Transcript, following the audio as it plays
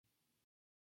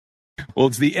Well,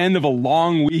 it's the end of a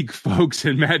long week, folks,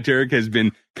 and Matt Derrick has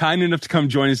been kind enough to come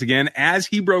join us again. As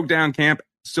he broke down camp,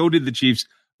 so did the Chiefs.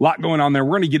 A lot going on there.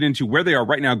 We're going to get into where they are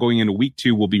right now going into week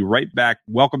 2. We'll be right back.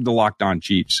 Welcome to Locked On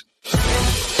Chiefs.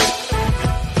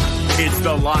 It's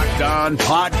the Locked On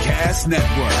Podcast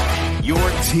Network, your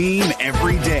team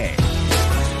every day.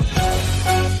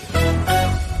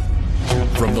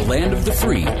 From the land of the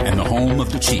free and the home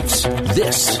of the Chiefs,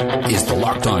 this is the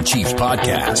Locked On Chiefs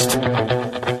podcast.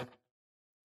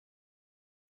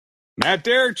 Matt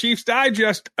Derrick, Chiefs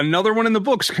Digest, another one in the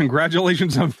books.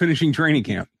 Congratulations on finishing training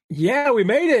camp. Yeah, we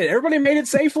made it. Everybody made it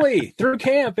safely through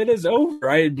camp. It is over.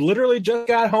 I literally just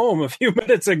got home a few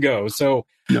minutes ago. So,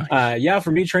 yeah,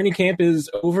 for me, training camp is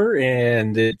over,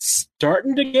 and it's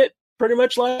starting to get pretty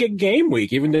much like a game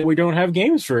week, even though we don't have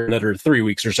games for another 3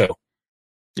 weeks or so.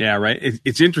 Yeah, right.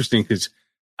 It's interesting because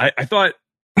I thought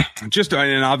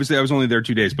and obviously I was only there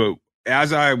 2 days, but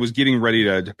as I was getting ready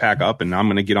to pack up, and I'm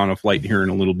going to get on a flight here in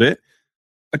a little bit,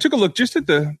 I took a look just at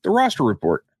the roster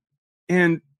report.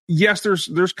 And yes,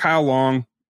 there's Kyle Long.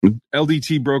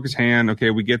 LDT broke his hand. Okay,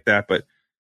 we get that. But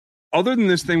other than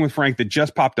this thing with Frank that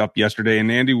just popped up yesterday,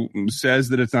 and Andy says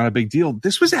that it's not a big deal,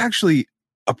 this was actually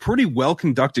a pretty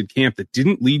well-conducted camp that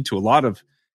didn't lead to a lot of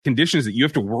conditions that you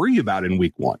have to worry about in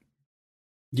week 1.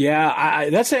 Yeah,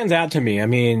 that stands out to me. I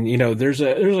mean, there's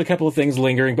a couple of things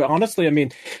lingering, but honestly, I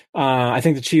mean, I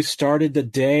think the Chiefs started the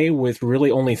day with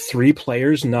really only 3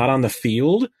 players not on the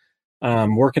field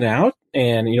working out,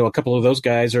 and a couple of those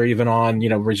guys are even on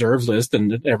reserves list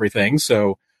and everything.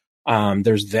 So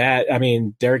there's that. I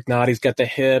mean, Derek Notty's got the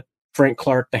hip, Frank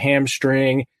Clark the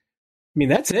hamstring. I mean,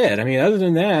 that's it. I mean, other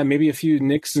than that, maybe a few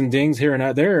nicks and dings here and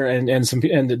out there,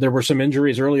 and there were some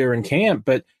injuries earlier in camp,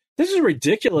 but this is a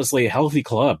ridiculously healthy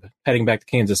club heading back to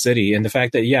Kansas City. And the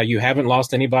fact that, you haven't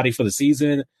lost anybody for the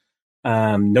season,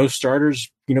 no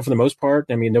starters, for the most part.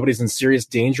 I mean, nobody's in serious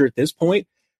danger at this point.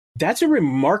 That's a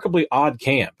remarkably odd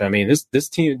camp. I mean,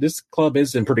 this club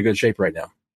is in pretty good shape right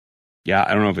now. Yeah,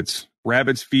 I don't know if it's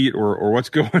rabbit's feet or what's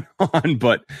going on,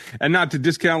 and not to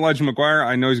discount Elijah McGuire.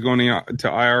 I know he's going to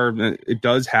IR. It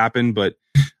does happen, but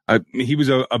he was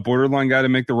a borderline guy to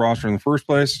make the roster in the first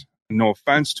place. No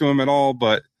offense to him at all,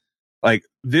 but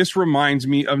this reminds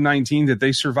me of 19 that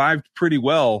they survived pretty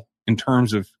well in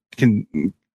terms of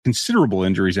considerable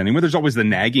injuries. Anyway, there's always the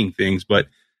nagging things, but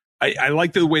I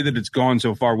like the way that it's gone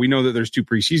so far. We know that there's 2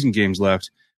 preseason games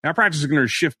left. Now practice is going to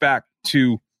shift back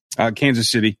to Kansas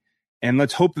City, and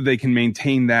let's hope that they can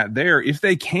maintain that there. If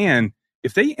they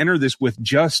enter this with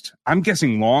just, I'm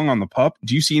guessing, Long on the pup,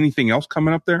 do you see anything else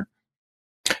coming up there?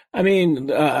 I mean,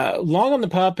 Long on the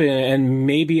pup and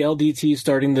maybe LDT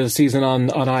starting the season on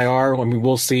IR. I mean,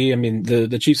 we'll see. I mean,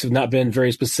 the Chiefs have not been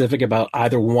very specific about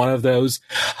either one of those,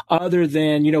 other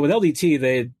than, with LDT,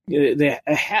 they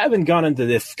haven't gone into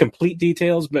the complete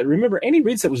details. But remember, Andy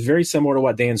Reid said it was very similar to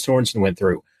what Dan Sorensen went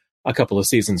through a couple of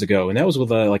seasons ago, and that was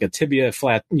with a tibia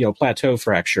plateau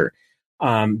fracture.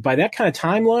 By that kind of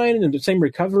timeline and the same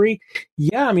recovery,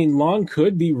 yeah, I mean, Long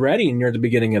could be ready near the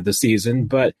beginning of the season,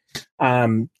 but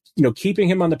keeping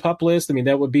him on the PUP list, I mean,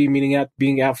 that would be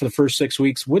being out for the first 6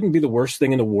 weeks wouldn't be the worst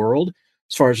thing in the world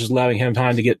as far as just allowing him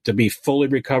time to be fully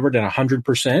recovered at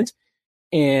 100%.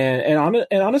 And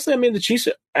honestly, I mean, the Chiefs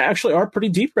actually are pretty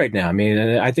deep right now. I mean,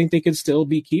 I think they could still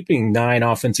be keeping 9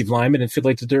 offensive linemen and feel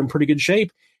like that they're in pretty good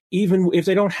shape, even if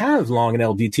they don't have Long and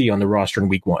LDT on the roster in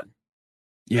week 1.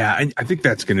 Yeah, I think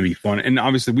that's going to be fun. And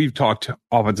obviously, we've talked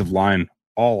offensive line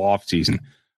all offseason,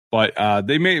 but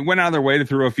they went out of their way to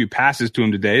throw a few passes to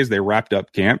him today as they wrapped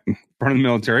up camp in front of the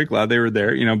military. Glad they were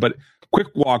there, but quick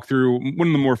walk through one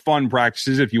of the more fun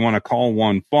practices, if you want to call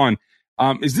one fun.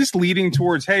 Is this leading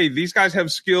towards, hey, these guys have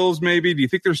skills maybe? Do you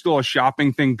think there's still a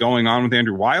shopping thing going on with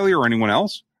Andrew Wiley or anyone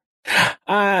else?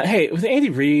 Hey, with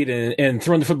Andy Reid and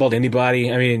throwing the football to anybody,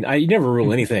 I mean, you never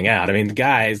rule anything out. I mean, the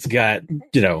guy's got,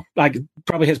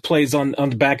 probably has plays on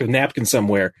the back of a napkin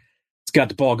somewhere. It's got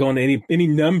the ball going to any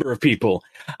number of people.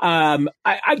 I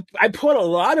put a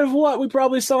lot of what we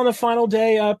probably saw on the final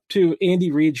day up to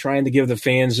Andy Reid trying to give the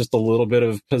fans just a little bit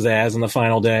of pizzazz on the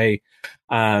final day.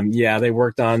 Yeah, they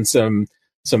worked on some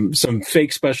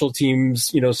fake special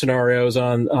teams, scenarios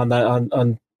on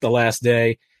the last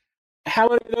day. How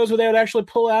many of those would they actually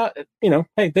pull out?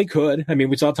 Hey, they could. I mean,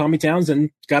 we saw Tommy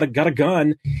Townsend got a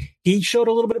gun. He showed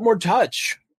a little bit more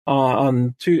touch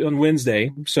on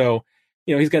Wednesday. So,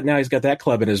 he's got that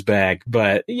club in his bag.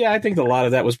 But yeah, I think a lot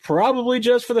of that was probably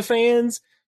just for the fans,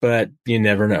 but you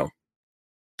never know.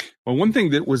 Well, one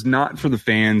thing that was not for the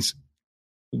fans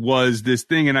was this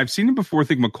thing, and I've seen it before. I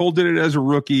think McColl did it as a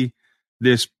rookie,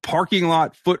 this parking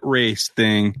lot foot race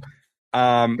thing.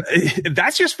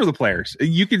 That's just for the players.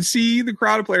 You can see the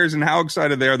crowd of players and how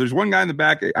excited they are. There's one guy in the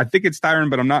back. I think it's Tyron,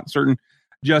 but I'm not certain.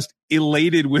 Just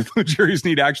elated with L'Jarius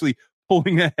Sneed actually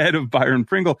pulling ahead of Byron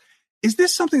Pringle. Is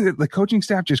this something that the coaching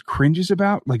staff just cringes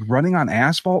about, like running on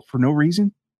asphalt for no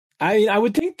reason? I mean, I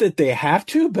would think that they have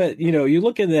to, but, you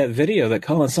look at that video that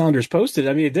Colin Saunders posted.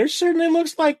 I mean, there certainly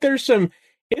looks like there's some,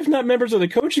 if not members of the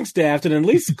coaching staff, and at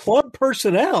least club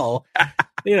personnel,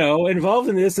 involved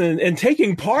in this and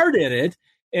taking part in it,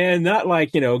 and not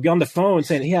like, on the phone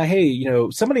saying, yeah, hey,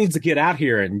 somebody needs to get out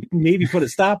here and maybe put a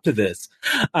stop to this.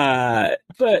 But,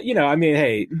 I mean,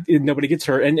 hey, nobody gets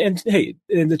hurt. And hey,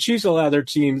 and the Chiefs allow their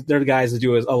teams, they're the guys that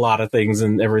do a lot of things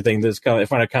and everything that's kind of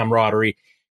find a camaraderie.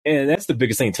 And that's the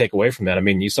biggest thing to take away from that. I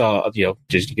mean, you saw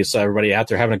everybody out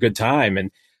there having a good time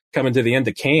and coming to the end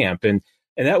of camp. And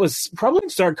that was probably in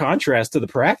stark contrast to the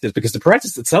practice, because the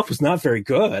practice itself was not very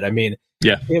good. I mean,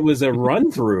 It was a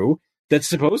run through that's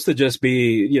supposed to just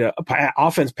be,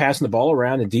 offense passing the ball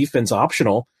around and defense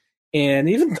optional. And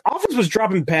even offense was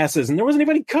dropping passes and there wasn't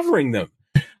anybody covering them.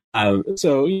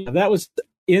 That was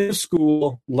in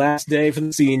school, last day for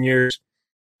the seniors,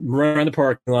 run around the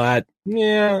parking lot.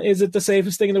 Yeah, is it the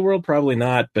safest thing in the world? Probably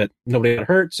not, but nobody got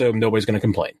hurt, so nobody's going to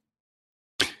complain.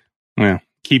 Well,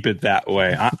 keep it that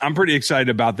way. I'm pretty excited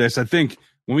about this. I think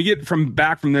when we get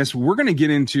back from this, we're going to get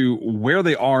into where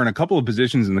they are in a couple of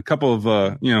positions and a couple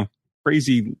of,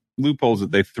 crazy loopholes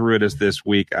that they threw at us this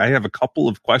week. I have a couple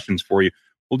of questions for you.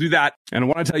 We'll do that. And I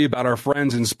want to tell you about our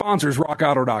friends and sponsors,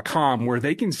 rockauto.com, where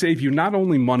they can save you not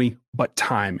only money, but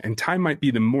time. And time might be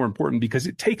the more important, because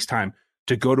it takes time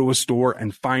to go to a store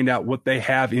and find out what they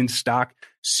have in stock,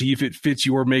 see if it fits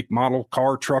your make, model,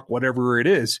 car, truck, whatever it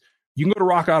is. You can go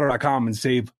to rockauto.com and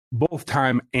save both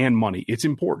time and money. It's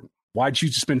important. Why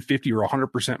choose to spend 50 or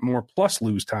 100% more plus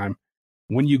lose time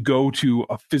when you go to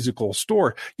a physical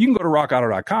store? You can go to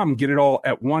rockauto.com and get it all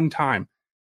at one time.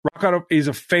 Rock Auto is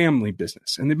a family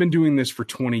business, and they've been doing this for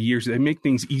 20 years. They make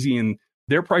things easy, and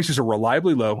their prices are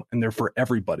reliably low, and they're for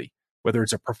everybody. Whether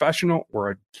it's a professional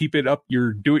or a keep it up,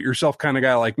 your do-it-yourself kind of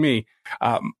guy like me,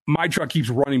 my truck keeps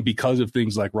running because of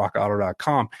things like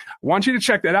rockauto.com. I want you to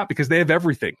check that out, because they have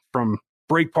everything from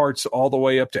brake parts all the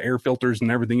way up to air filters and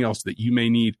everything else that you may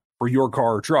need for your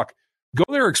car or truck. Go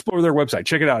there, explore their website,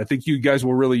 check it out. I think you guys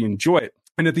will really enjoy it.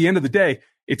 And at the end of the day,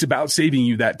 it's about saving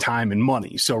you that time and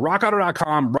money. So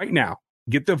rockauto.com right now,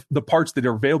 get the parts that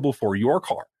are available for your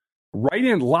car. Right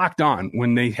in Locked On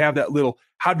when they have that little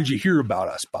 "How did you hear about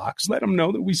us?" box. Let them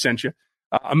know that we sent you.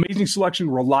 Amazing selection,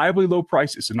 reliably low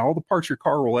prices, and all the parts your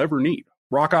car will ever need.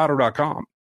 rockauto.com.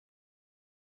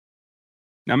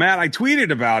 Now, Matt, I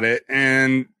tweeted about it,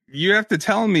 and you have to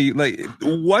tell me,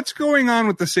 what's going on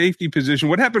with the safety position?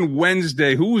 What happened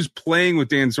Wednesday? Who was playing with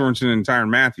Dan Sorensen and Tyrann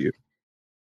Mathieu?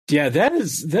 Yeah, that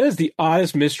is the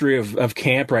oddest mystery of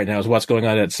camp right now, is what's going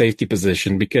on at safety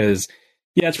position, because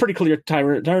it's pretty clear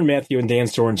Tyrann Mathieu and Dan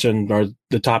Sorensen are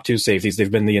the top two safeties.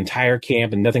 They've been the entire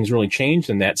camp, and nothing's really changed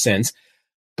in that sense.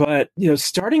 But,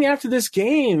 starting after this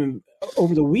game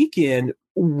over the weekend,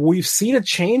 we've seen a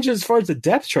change as far as the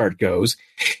depth chart goes.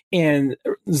 And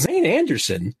Zane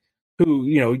Anderson,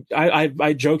 who,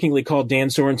 I jokingly called Dan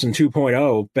Sorensen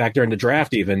 2.0 back during the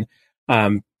draft even.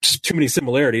 Too many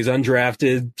similarities.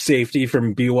 Undrafted safety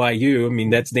from BYU. I mean,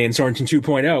 that's Dan Sorensen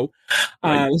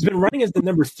 2.0. He's been running as the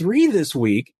number 3 this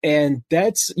week. And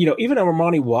that's, even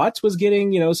Armani Watts was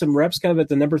getting, some reps kind of at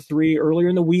the number 3 earlier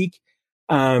in the week.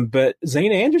 But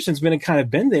Zane Anderson's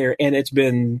been there, and it's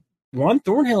been Juan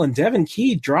Thornhill and Devin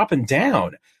Key dropping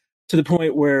down to the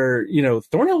point where,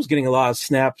 Thornhill was getting a lot of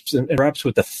snaps and reps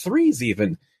with the 3s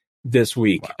even this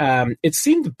week. Wow. It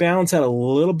seemed to balance out a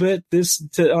little bit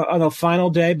on the final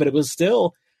day, but it was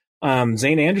still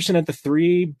Zane Anderson at the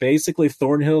 3, basically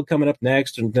Thornhill coming up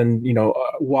next, and then,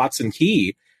 Watts and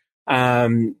Key.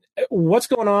 What's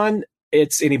going on?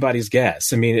 It's anybody's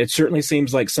guess. I mean, it certainly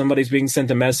seems like somebody's being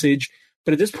sent a message,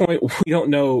 but at this point, we don't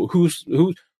know who's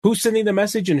sending the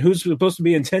message and who's supposed to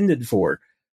be intended for.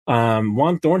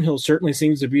 Juan Thornhill certainly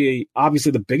seems to be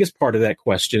obviously the biggest part of that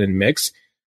question and mix.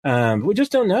 We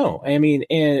just don't know. I mean,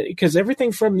 because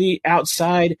everything from the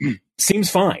outside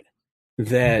seems fine.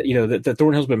 That, that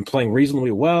Thornhill's been playing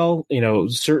reasonably well.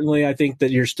 Certainly I think that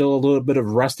you're still a little bit of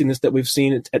rustiness that we've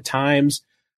seen at times.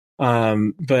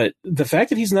 But the fact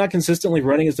that he's not consistently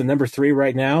running as the number 3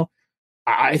 right now,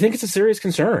 I think it's a serious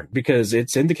concern, because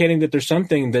it's indicating that there's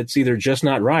something that's either just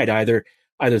not right. Either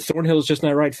Thornhill's just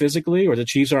not right physically, or the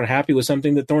Chiefs aren't happy with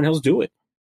something that Thornhill's doing.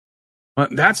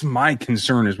 That's my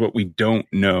concern, is what we don't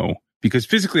know, because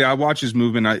physically I watch his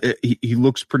movement. He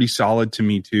looks pretty solid to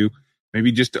me too.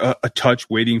 Maybe just a touch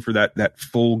waiting for that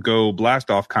full go blast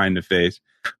off kind of phase.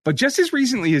 But just as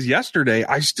recently as yesterday,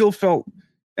 I still felt,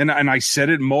 and I said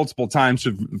it multiple times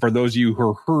for those of you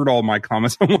who heard all my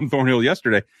comments on Thornhill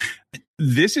yesterday,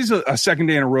 this is a second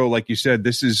day in a row, like you said,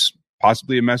 this is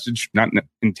possibly a message not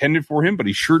intended for him, but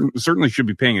he certainly should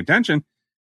be paying attention.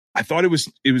 I thought it was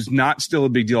not still a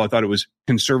big deal. I thought it was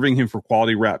conserving him for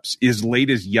quality reps as late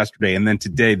as yesterday. And then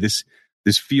today, this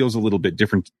feels a little bit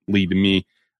differently to me.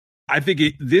 I think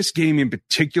this game in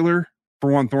particular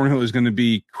for Juan Thornhill is going to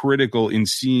be critical in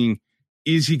seeing,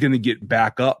 is he going to get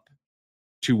back up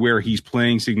to where he's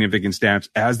playing significant snaps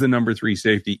as the number 3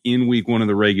 safety in week 1 of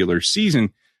the regular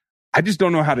season? I just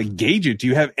don't know how to gauge it. Do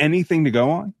you have anything to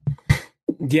go on?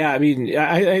 Yeah, I mean,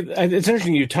 it's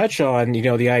interesting you touch on,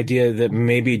 the idea that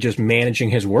maybe just managing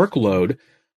his workload.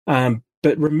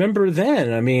 But remember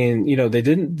then, I mean,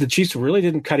 the Chiefs really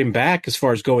didn't cut him back as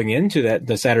far as going into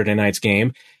the Saturday night's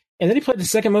game. And then he played the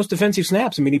second most defensive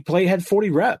snaps. I mean, he had 40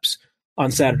 reps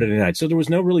on Saturday night. So there was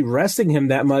no really resting him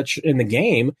that much in the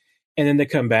game. And then they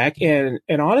come back. And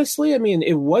honestly, I mean,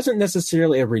 it wasn't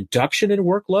necessarily a reduction in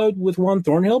workload with Juan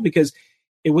Thornhill because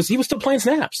he was still playing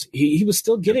snaps. He was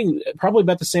still getting probably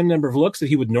about the same number of looks that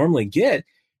he would normally get.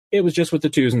 It was just with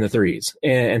the 2s and the 3s.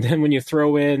 And then when you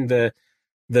throw in the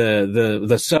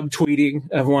subtweeting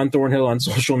of Juan Thornhill on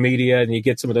social media and you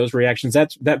get some of those reactions,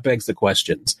 that begs the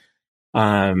questions.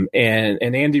 And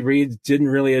Andy Reid didn't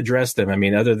really address them. I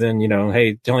mean, other than,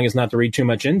 hey, telling us not to read too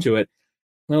much into it.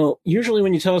 Well, usually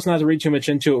when you tell us not to read too much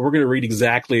into it, we're going to read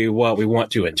exactly what we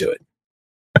want to into it.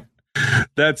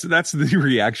 That's the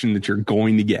reaction that you're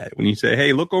going to get when you say,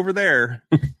 hey, look over there.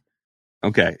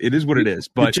 Okay, it is what it is.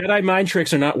 But the Jedi mind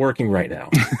tricks are not working right now.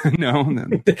 No.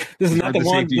 This is not the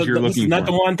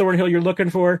Juan Thornhill you're looking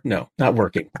for. No, not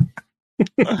working.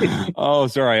 Oh,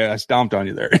 sorry. I stomped on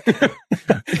you there.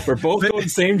 We're both doing the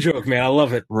same joke, man. I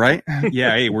love it. Right?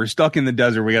 Yeah. Hey, we're stuck in the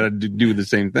desert. We got to do the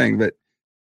same thing. But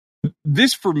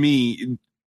this, for me,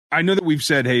 I know that we've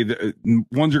said, hey, the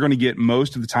ones are going to get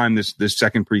most of the time this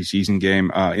second preseason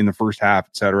game in the first half,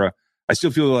 et cetera. I still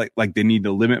feel like they need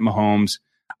to limit Mahomes.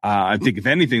 I think, if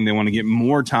anything, they want to get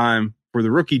more time for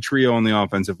the rookie trio on the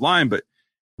offensive line. But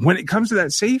when it comes to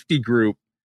that safety group,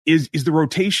 is the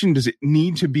rotation, does it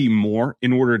need to be more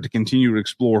in order to continue to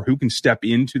explore who can step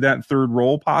into that third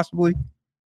role possibly?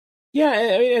 Yeah,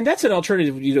 and that's an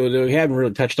alternative, that we haven't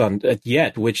really touched on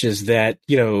yet, which is that,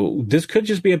 this could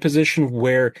just be a position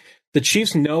where the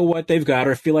Chiefs know what they've got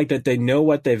or feel like that they know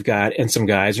what they've got, and some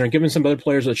guys are giving some other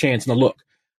players a chance and a look.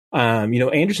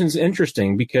 Anderson's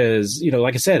interesting because,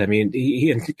 like I said, I mean,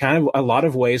 he in kind of a lot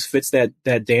of ways fits that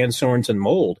Dan Sorensen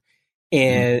mold.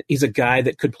 And he's a guy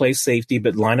that could play safety,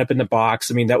 but line up in the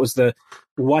box. I mean, that was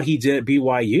what he did at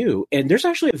BYU. And there's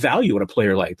actually a value in a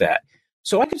player like that.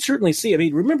 So I can certainly see. I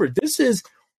mean, remember,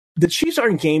 the Chiefs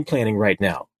aren't game planning right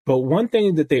now. But one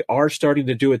thing that they are starting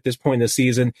to do at this point in the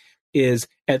season is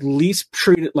at least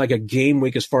treat it like a game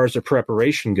week as far as their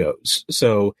preparation goes.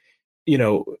 So,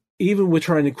 even with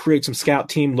trying to create some scout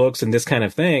team looks and this kind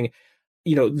of thing,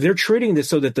 they're treating this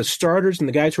so that the starters and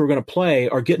the guys who are going to play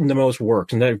are getting the most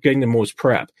work and they're getting the most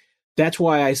prep. That's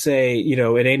why I say,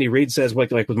 and Andy Reid says,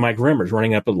 like with Mike Remmers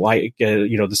running up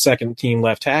the second team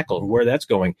left tackle and where that's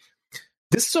going.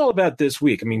 This is all about this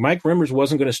week. I mean, Mike Remmers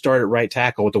wasn't going to start at right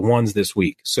tackle with the ones this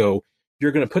week. So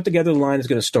you're going to put together the line that's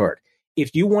going to start.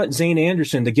 If you want Zane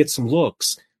Anderson to get some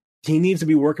looks, he needs to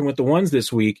be working with the ones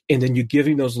this week, and then you give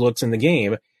him those looks in the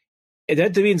game. And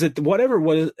that means that whatever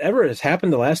has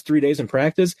happened the last 3 days in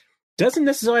practice doesn't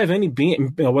necessarily have any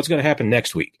being what's going to happen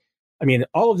next week. I mean,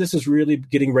 all of this is really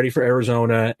getting ready for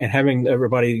Arizona and having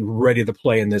everybody ready to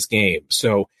play in this game.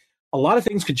 So a lot of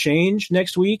things could change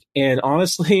next week. And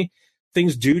honestly,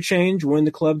 things do change when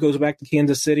the club goes back to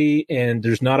Kansas City and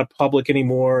there's not a public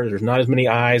anymore. There's not as many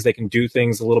eyes. They can do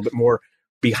things a little bit more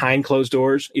behind closed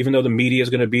doors, even though the media is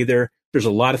going to be there. There's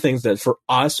a lot of things that for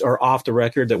us are off the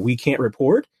record that we can't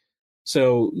report.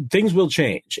 So things will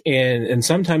change. And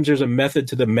sometimes there's a method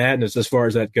to the madness as far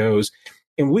as that goes.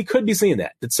 And we could be seeing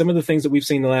that some of the things that we've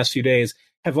seen the last few days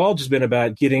have all just been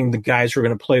about getting the guys who are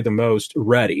going to play the most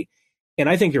ready. And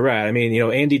I think you're right. I mean,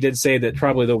 Andy did say that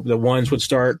probably the ones would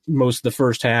start most of the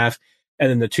first half and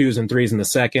then the 2s and 3s in the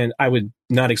second. I would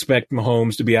not expect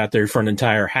Mahomes to be out there for an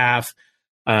entire half.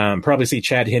 Probably see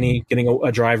Chad Henne getting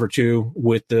a drive or two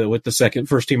with the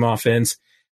first team offense.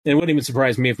 It wouldn't even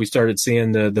surprise me if we started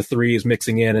seeing the 3s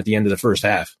mixing in at the end of the first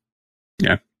half.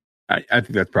 Yeah, I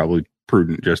think that's probably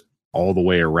prudent just all the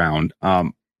way around. A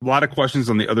lot of questions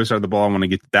on the other side of the ball. I want to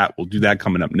get to that. We'll do that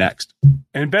coming up next.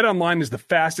 And BetOnline is the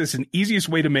fastest and easiest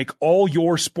way to make all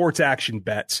your sports action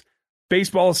bets.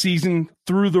 Baseball season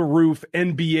through the roof,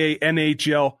 NBA,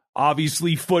 NHL,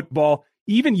 obviously football,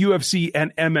 even UFC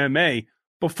and MMA.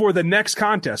 before the next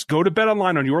contest, go to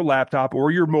BetOnline on your laptop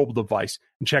or your mobile device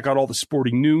and check out all the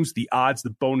sporting news, the odds, the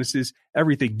bonuses,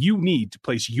 everything you need to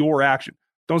place your action.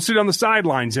 Don't sit on the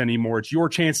sidelines anymore. It's your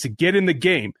chance to get in the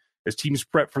game as teams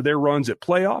prep for their runs at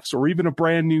playoffs or even a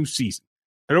brand new season.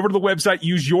 Head over to the website,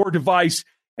 use your device,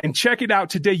 and check it out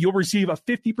today. You'll receive a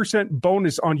 50%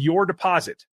 bonus on your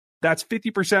deposit. That's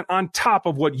 50% on top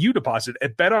of what you deposit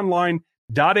at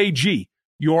betonline.ag,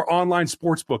 your online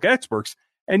sportsbook experts,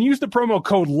 and use the promo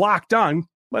code LOCKEDON.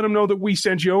 Let them know that we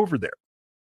sent you over there.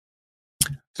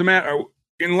 So, Matt,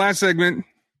 in the last segment,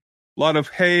 a lot of,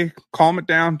 hey, calm it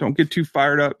down. Don't get too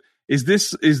fired up. Is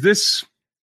this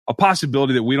a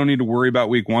possibility that we don't need to worry about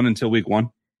week one until week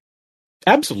one?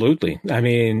 Absolutely. I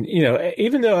mean,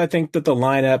 even though I think that the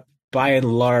lineup by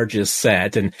and large is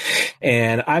set, and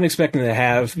I'm expecting to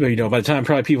have, by the time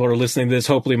probably people are listening to this,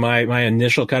 hopefully my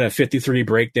initial kind of 53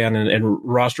 breakdown and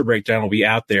roster breakdown will be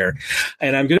out there.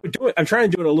 And I'm trying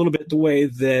to do it a little bit the way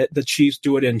that the Chiefs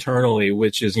do it internally,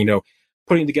 which is,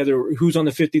 putting together who's on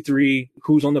the 53,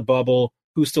 who's on the bubble,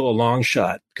 who's still a long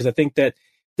shot. Because I think that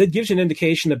gives you an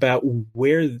indication about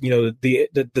where,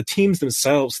 the teams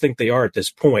themselves think they are at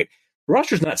this point. The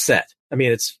roster's not set. I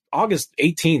mean, it's August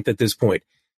 18th at this point.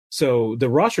 So the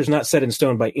roster's not set in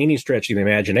stone by any stretch of the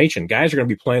imagination. Guys are going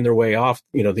to be playing their way off,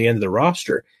 the end of the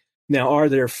roster. Now, are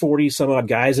there 40 some odd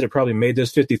guys that have probably made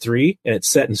this 53 and it's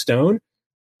set in stone,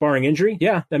 barring injury?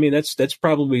 Yeah. I mean, that's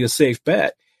probably a safe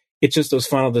bet. It's just those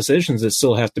final decisions that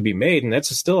still have to be made. And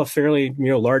that's still a fairly,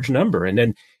 large number. And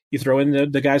then you throw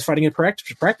in the guys fighting in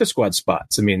practice squad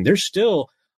spots. I mean, there's still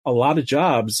a lot of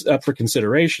jobs up for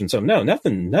consideration. So no,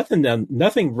 nothing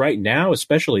right now,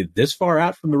 especially this far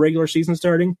out from the regular season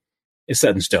starting, is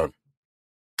set in stone.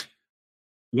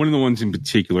 One of the ones in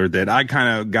particular that I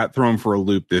kind of got thrown for a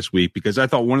loop this week because I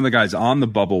thought one of the guys on the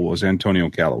bubble was Antonio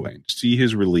Callaway. To see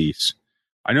his release,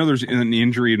 I know there's an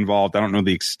injury involved. I don't know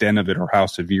the extent of it or how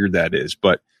severe that is,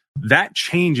 but that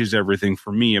changes everything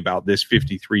for me about this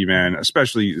 53 man,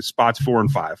 especially spots 4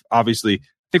 and 5. Obviously, I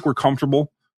think we're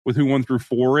comfortable with who 1 through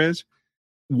 4 is.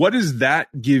 What does that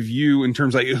give you in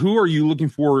terms of who are you looking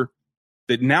for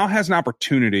that now has an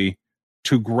opportunity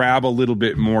to grab a little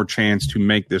bit more chance to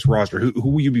make this roster? Who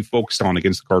will you be focused on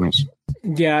against the Cardinals?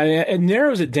 Yeah, it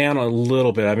narrows it down a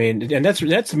little bit. I mean, and that's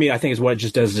to me, I think is what it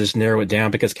just does, just narrow it down,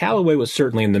 because Callaway was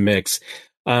certainly in the mix.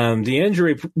 The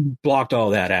injury blocked all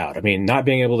that out. I mean, not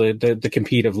being able to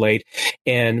compete of late,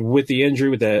 and with the injury,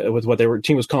 with what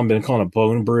team was calling a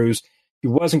bone bruise, he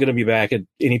wasn't going to be back at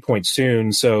any point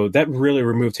soon. So that really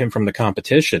removed him from the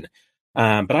competition.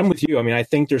 But I'm with you. I mean, I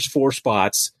think there's 4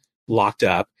 spots locked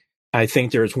up. I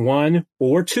think there's 1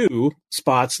 or 2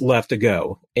 spots left to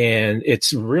go. And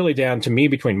it's really down to me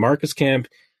between Marcus Kemp,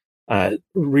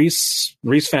 Reese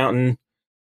Fountain,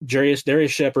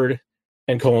 Darius Shepard,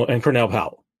 and Cornell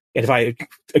Powell. And if I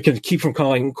can keep from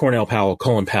calling Cornell Powell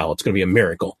Colin Powell, it's going to be a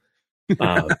miracle.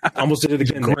 Almost did it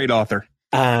again. Great author.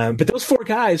 But those 4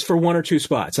 guys for 1 or 2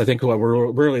 spots, I think what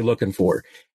we're really looking for.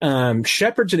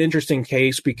 Shepard's an interesting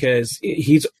case because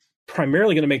he's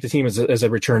primarily going to make the team as a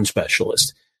return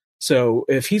specialist. So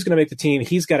if he's going to make the team,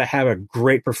 he's got to have a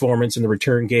great performance in the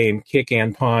return game, kick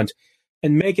and punt,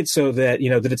 and make it so that,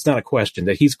 that it's not a question,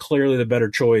 that he's clearly the better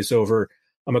choice over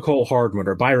a McCole Hardman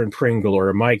or Byron Pringle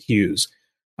or Mike Hughes.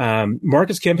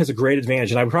 Marcus Kemp has a great advantage,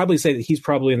 and I would probably say that he's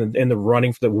probably in the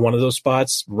running for one of those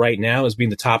spots right now as being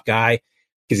the top guy,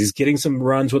 because he's getting some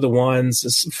runs with the ones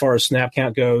as far as snap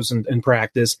count goes in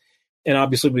practice. And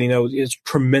obviously, it's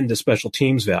tremendous special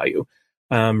teams value.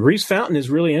 Reese Fountain is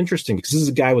really interesting because this is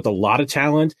a guy with a lot of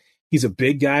talent. He's a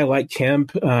big guy like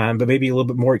Kemp, but maybe a little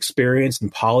bit more experienced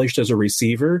and polished as a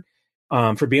receiver,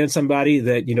 for being somebody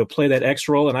that, play that X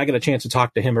role. And I got a chance to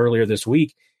talk to him earlier this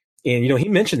week. And, he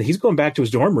mentioned that he's going back to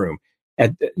his dorm room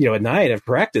at night after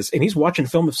practice, and he's watching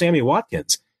film of Sammy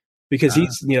Watkins because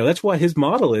he's, that's what his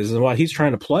model is and what he's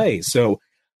trying to play. So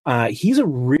he's a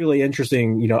really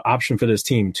interesting, option for this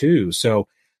team too. So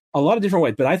a lot of different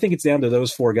ways, but I think it's down to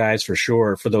those 4 guys for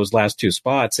sure for those last 2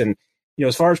 spots. And,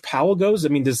 as far as Powell goes, I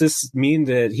mean, does this mean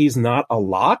that he's not a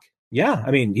lock? Yeah. I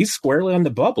mean, he's squarely on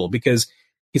the bubble because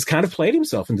he's kind of played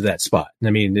himself into that spot. I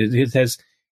mean, it has,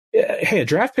 hey, a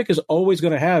draft pick is always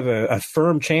going to have a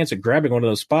firm chance at grabbing one of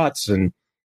those spots and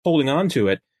holding on to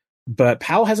it. But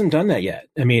Powell hasn't done that yet.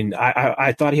 I mean,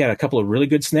 I thought he had a couple of really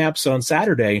good snaps on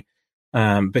Saturday,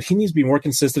 but he needs to be more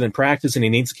consistent in practice, and he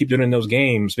needs to keep doing it in those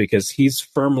games because he's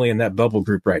firmly in that bubble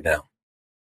group right now.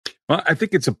 Well, I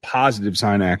think it's a positive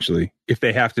sign, actually, if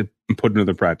they have to put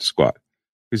another practice squad.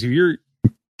 Because if you're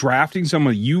drafting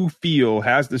someone you feel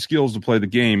has the skills to play the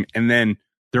game, and then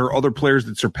there are other players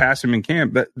that surpass him in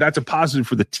camp, that's a positive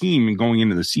for the team and going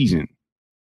into the season.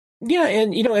 Yeah,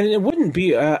 and and it wouldn't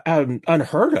be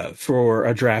unheard of for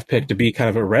a draft pick to be kind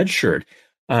of a red shirt.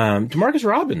 Demarcus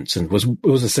Robinson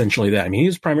was essentially that. I mean, he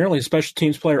was primarily a special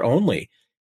teams player only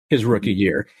his rookie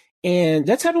year, and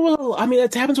that's happened with. I mean,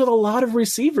 that happens with a lot of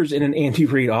receivers in an Andy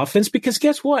Reid offense because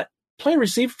guess what? Playing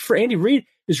receiver for Andy Reid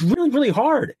is really, really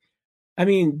hard. I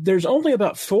mean, there's only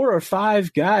about 4 or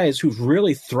 5 guys who've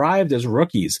really thrived as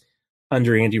rookies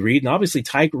under Andy Reid, and obviously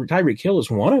Tyreek Hill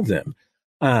is one of them.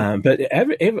 But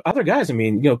every other guys, I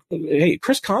mean, hey,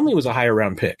 Chris Conley was a higher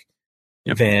round pick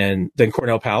than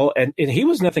Cornell Powell, and he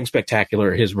was nothing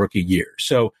spectacular his rookie year.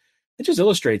 So it just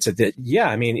illustrates that yeah,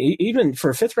 I mean, even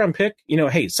for a 5th round pick,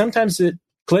 hey, sometimes it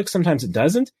clicks, sometimes it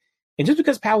doesn't. And just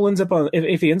because Powell ends up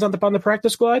if he ends up on the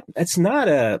practice squad, that's not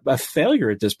a failure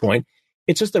at this point.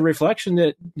 It's just a reflection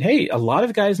that, hey, a lot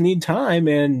of guys need time,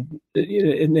 and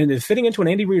fitting into an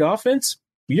Andy Reid offense,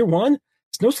 year one,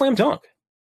 it's no slam dunk.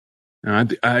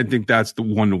 I think that's the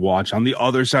one to watch. On the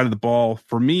other side of the ball,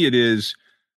 for me, it is.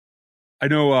 I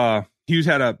know Hughes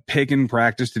had a pick in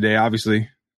practice today, obviously.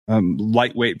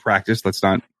 Lightweight practice. Let's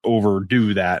not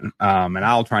overdo that. And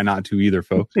I'll try not to either,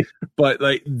 folks. But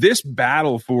like this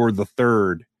battle for the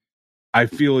third, I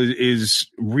feel is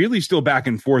really still back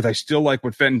and forth. I still like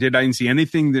what Fenton did. I didn't see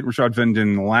anything that Rashad Fenton did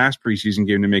in the last preseason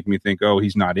game to make me think, oh,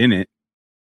 he's not in it.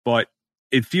 But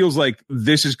it feels like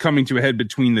this is coming to a head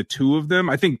between the two of them.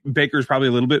 I think Baker's probably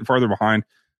a little bit farther behind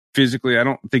physically. I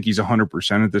don't think he's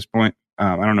 100% at this point.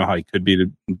 I don't know how he could be, to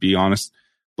be honest.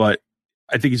 But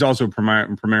I think he's also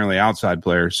primarily outside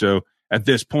player. So at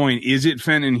this point, is it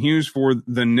Fenton Hughes for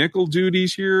the nickel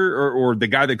duties here, or the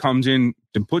guy that comes in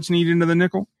to put Snead into the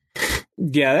nickel?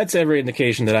 Yeah, that's every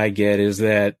indication that I get is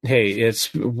that, hey,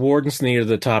 it's Ward and Snead are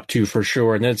the top two for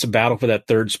sure. And then it's a battle for that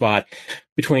third spot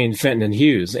between Fenton and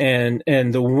Hughes. And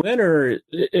the winner,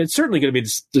 it's certainly going to be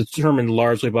determined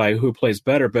largely by who plays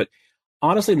better. But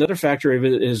honestly, another factor of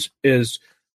it is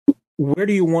where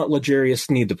do you want L'Jarius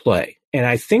Snead to play? And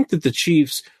I think that the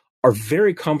Chiefs are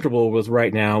very comfortable with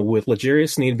right now with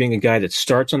L'Jarius Snead being a guy that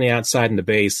starts on the outside in the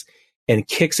base and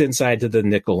kicks inside to the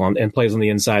nickel and plays on the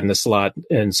inside in the slot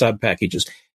and sub packages.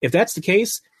 If that's the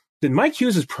case, then Mike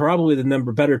Hughes is probably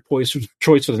the better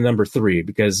choice for the number 3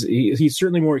 because he's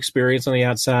certainly more experienced on the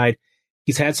outside.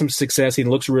 He's had some success. He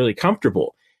looks really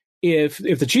comfortable. If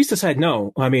the Chiefs decide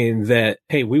no, I mean that,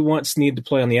 hey, we want Snead to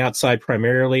play on the outside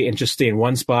primarily and just stay in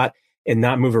one spot and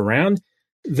not move around,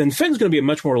 then Fenton's going to be a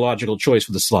much more logical choice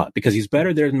for the slot because he's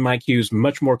better there than Mike Hughes,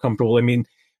 much more comfortable. I mean,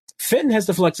 Fenton has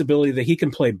the flexibility that he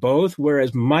can play both,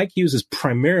 whereas Mike Hughes is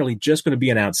primarily just going to be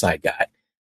an outside guy.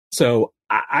 So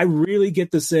I really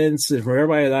get the sense from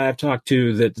everybody that I've talked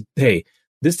to that, hey,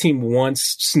 this team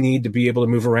wants Snead to be able to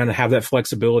move around and have that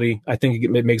flexibility. I think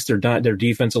it makes their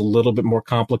defense a little bit more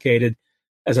complicated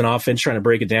as an offense trying to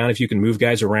break it down if you can move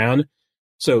guys around.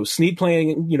 So Snead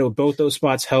playing, both those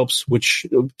spots helps, which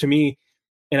to me,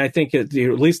 and I think at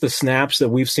least the snaps that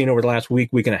we've seen over the last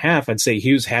week and a half, I'd say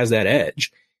Hughes has that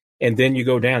edge. And then you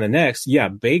go down the next. Yeah,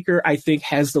 Baker, I think,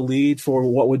 has the lead for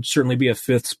what would certainly be a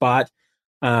 5th spot.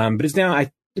 But it's down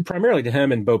primarily to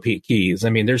him and Bo Pete Keys. I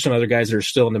mean, there's some other guys that are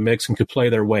still in the mix and could play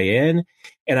their way in.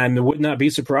 And I would not be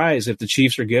surprised if the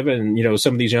Chiefs are given,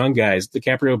 some of these young guys. The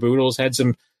DiCaprio Boodles had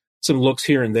some looks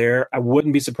here and there. I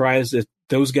wouldn't be surprised if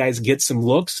those guys get some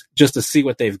looks just to see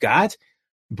what they've got.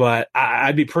 But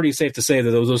I'd be pretty safe to say that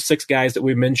those 6 guys that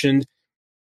we mentioned,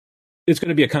 it's going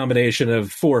to be a combination of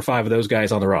 4 or 5 of those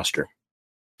guys on the roster.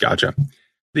 Gotcha.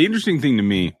 The interesting thing to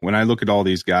me when I look at all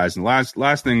these guys, and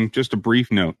last thing, just a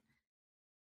brief note,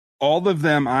 all of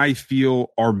them I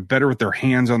feel are better with their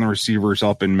hands on the receivers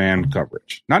up in man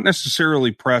coverage, not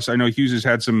necessarily press. I know Hughes has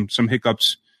had some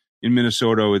hiccups in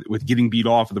Minnesota with getting beat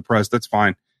off of the press. That's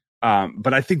fine.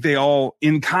 But I think they all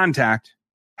in contact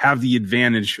have the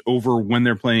advantage over when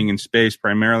they're playing in space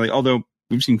primarily, although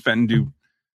we've seen Fenton do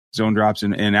zone drops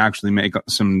and actually make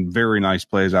some very nice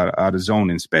plays out of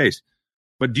zone in space.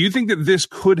 But do you think that this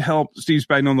could help Steve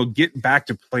Spagnuolo get back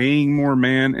to playing more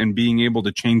man and being able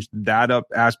to change that up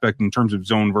aspect in terms of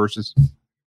zone versus?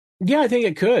 Yeah, I think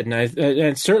it could. And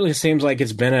it certainly seems like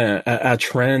it's been a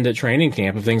trend at training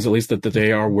camp of things, at least that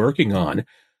they are working on.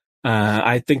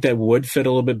 I think that would fit a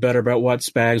little bit better about what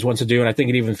Spags wants to do. And I think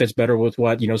it even fits better with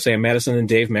what, Sam Madison and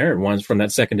Dave Merritt wants from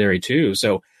that secondary too.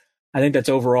 So I think that's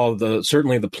overall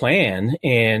certainly the plan.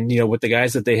 And, with the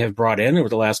guys that they have brought in over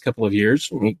the last couple of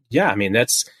years,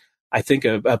 that's, I think,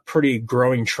 a pretty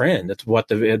growing trend. That's what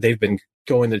they've been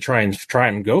going to try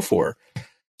and go for.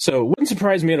 So it wouldn't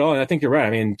surprise me at all. And I think you're right. I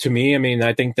mean, to me,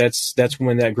 I think that's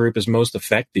when that group is most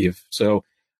effective. So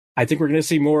I think we're going to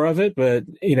see more of it, but,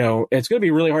 it's going to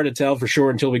be really hard to tell for sure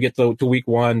until we get to week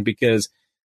 1, because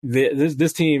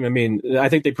this team, I mean, I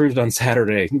think they proved on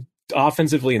Saturday,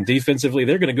 offensively and defensively,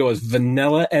 they're going to go as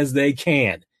vanilla as they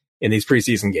can in these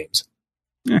preseason games.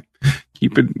 Yeah.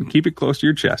 Keep it close to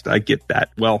your chest. I get that.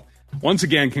 Well, once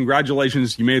again,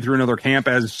 congratulations. You made it through another camp,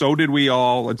 as so did we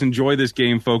all. Let's enjoy this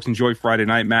game, folks. Enjoy Friday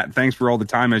night. Matt, thanks for all the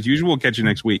time. As usual, we'll catch you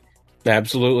next week.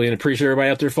 Absolutely, and appreciate everybody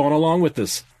out there following along with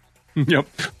us. Yep.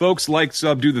 Folks, like,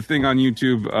 sub, do the thing on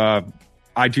YouTube.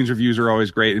 iTunes reviews are always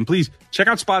great. And please check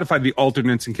out Spotify, the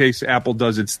alternates, in case Apple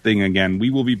does its thing again. We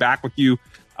will be back with you.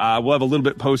 We'll have a little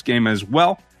bit post-game as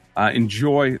well.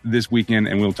 Enjoy this weekend,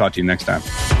 and we'll talk to you next time.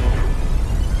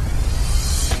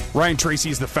 Ryan Tracy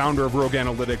is the founder of Rogue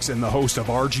Analytics and the host of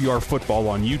RGR Football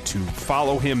on YouTube.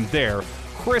 Follow him there.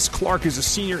 Chris Clark is a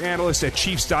senior analyst at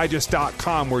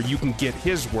ChiefsDigest.com, where you can get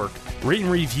his work. Rate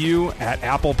and review at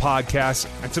Apple Podcasts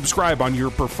and subscribe on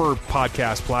your preferred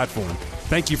podcast platform.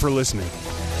 Thank you for listening.